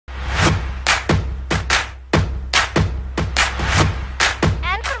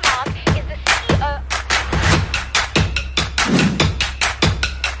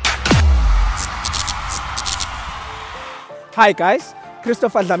Hi guys,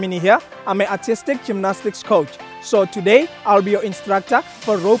 Christopher Dlamini here. I'm an artistic gymnastics coach. So today I'll be your instructor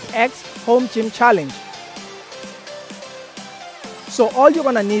for Rope X Home Gym Challenge. So all you're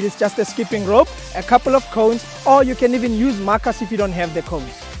gonna need is just a skipping rope, a couple of cones, or you can even use markers if you don't have the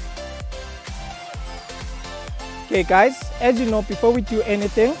cones. Okay guys, as you know, before we do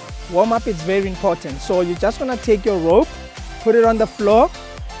anything, warm up is very important. So you're just gonna take your rope, put it on the floor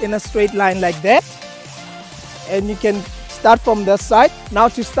in a straight line like that, and you can start from this side. Now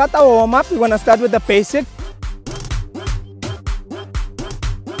to start our warm up, we're gonna start with the basic.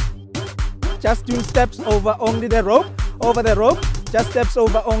 Just doing steps over only the rope, just steps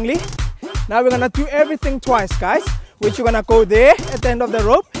over only. Now we're gonna do everything twice, guys, which you're gonna go there at the end of the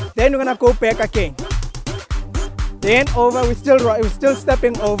rope, then we're gonna go back again. Then over, we're still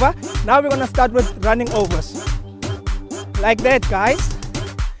stepping over. Now we're gonna start with running overs. Like that, guys.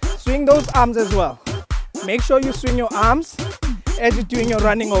 Swing those arms as well. Make sure you swing your arms as you're doing your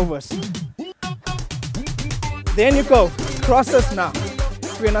running overs. Then you go, crosses now.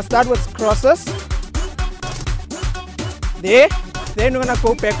 We're gonna start with crosses. There. Then we're gonna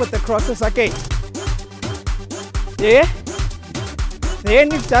go back with the crosses again. There. Then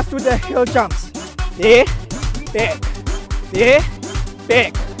you just do the heel jumps. There. Back, there,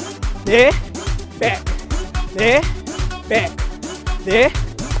 back, there, back, there, back, there,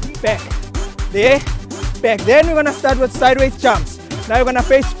 back, there, back. Then we're gonna start with sideways jumps. Now you're gonna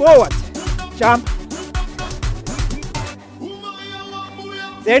face forward, jump.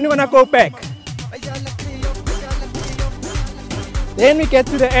 Then you're gonna go back. Then we get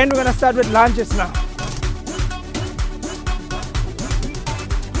to the end, we're gonna start with lunges now.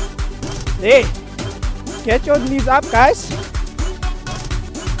 There. Get your knees up, guys.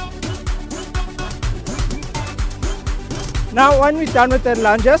 Now when we're done with the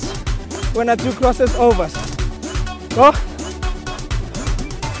lunges, we're gonna do crosses overs. Go.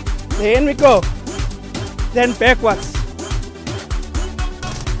 Then we go. Then backwards.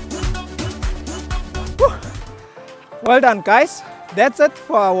 Whew. Well done, guys. That's it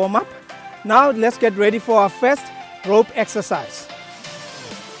for our warm-up. Now let's get ready for our first rope exercise.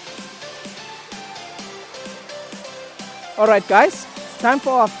 Alright guys, it's time for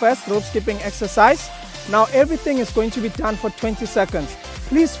our first rope skipping exercise. Now everything is going to be done for 20 seconds.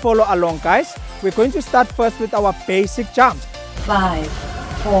 Please follow along, guys. We're going to start first with our basic jumps. 5,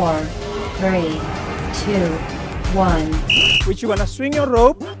 4, 3, 2, 1. Which you're gonna swing your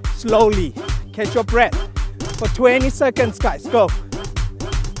rope slowly. Catch your breath. For 20 seconds, guys, go.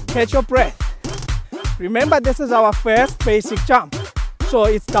 Catch your breath. Remember, this is our first basic jump. So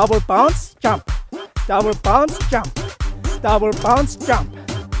it's double bounce, jump. Double bounce, jump. Double bounce, jump,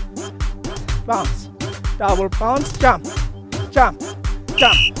 bounce, double bounce, jump, jump,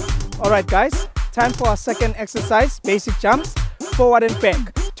 jump. Alright guys, time for our second exercise, basic jumps, forward and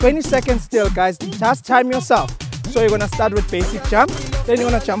back. 20 seconds still, guys, just time yourself. So you're gonna start with basic jump, then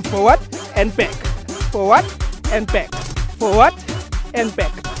you're gonna jump forward and back, forward and back, forward and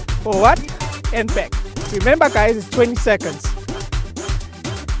back, forward and back. Remember guys, it's 20 seconds.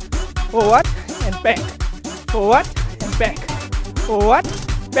 Forward and back, forward and back, forward,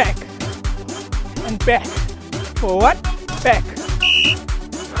 back, and back, forward, back.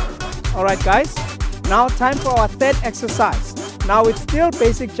 Alright guys, now time for our third exercise. Now it's still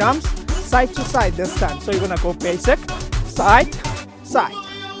basic jumps, side to side this time. So you're gonna go basic, side, side,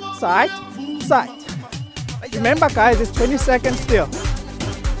 side, side. Remember guys, it's 20 seconds still.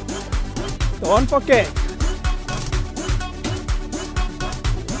 Don't forget.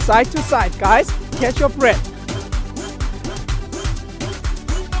 Side to side, guys, catch your breath.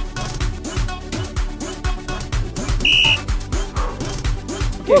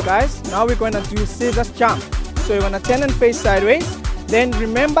 Okay guys, now we're going to do scissors jump. So you're going to turn and face sideways. Then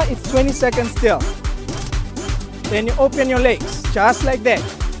remember, it's 20 seconds still. Then you open your legs, just like that.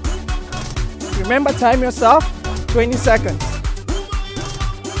 Remember, time yourself, 20 seconds.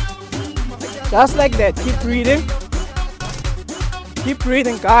 Just like that, keep breathing. Keep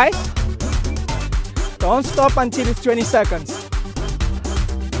breathing, guys. Don't stop until it's 20 seconds.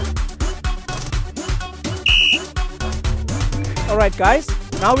 Alright guys,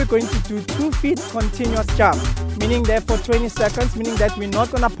 now we're going to do 2 feet continuous jump, meaning that for 20 seconds, meaning that we're not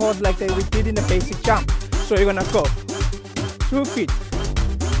going to pause like that we did in the basic jump. So you're going to go 2 feet,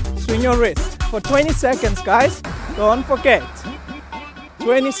 swing your wrist for 20 seconds, guys. Don't forget,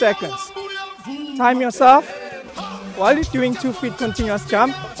 20 seconds. Time yourself. While you're doing 2 feet continuous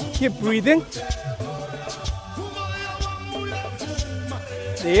jump, keep breathing.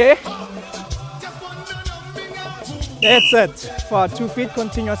 There. That's it for 2 feet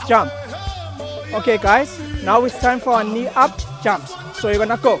continuous jump. Okay guys, now it's time for our knee up jumps. So you're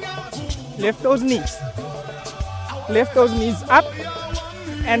gonna go, lift those knees up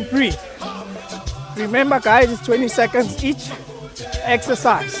and breathe. Remember guys, it's 20 seconds each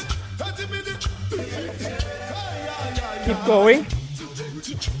exercise. Keep going.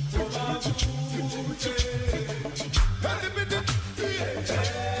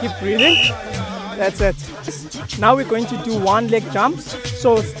 Keep breathing. That's it. Now we're going to do one leg jumps.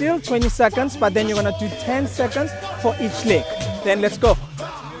 So still 20 seconds, but then you're gonna do 10 seconds for each leg. Then let's go.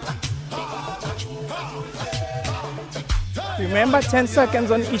 Remember, 10 seconds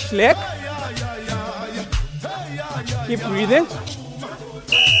on each leg. Keep breathing.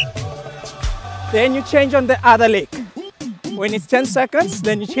 Then you change on the other leg. When it's 10 seconds,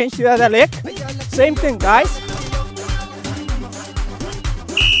 then you change the other leg. Same thing, guys.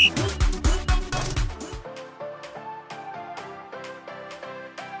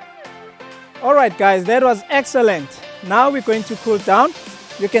 Alright guys, that was excellent. Now we're going to cool down.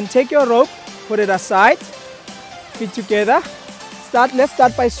 You can take your rope, put it aside, feet together. Let's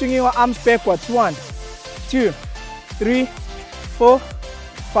start by swinging your arms backwards. 1, 2, 3, 4,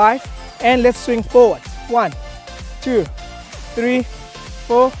 5, and let's swing forward. 1, 2, 3,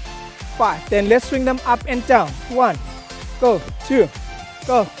 4, 5. Then let's swing them up and down. 1, go, 2,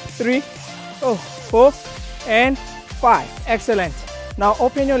 go, 3, go, 4, and 5. Excellent. Now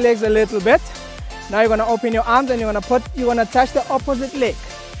open your legs a little bit. Now you're gonna open your arms and you're gonna touch the opposite leg.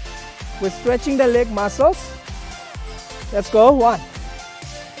 We're stretching the leg muscles. Let's go. 1,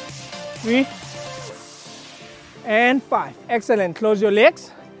 3, and 5. Excellent. Close your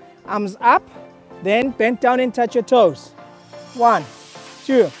legs, arms up, then bend down and touch your toes. 1,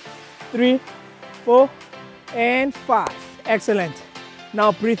 2, 3, 4, and 5. Excellent.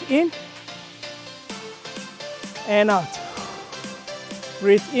 Now breathe in and out.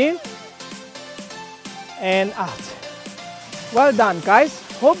 Breathe in and out. Well done guys.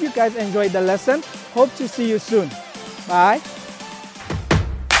 Hope you guys enjoyed the lesson. Hope to see you soon. Bye.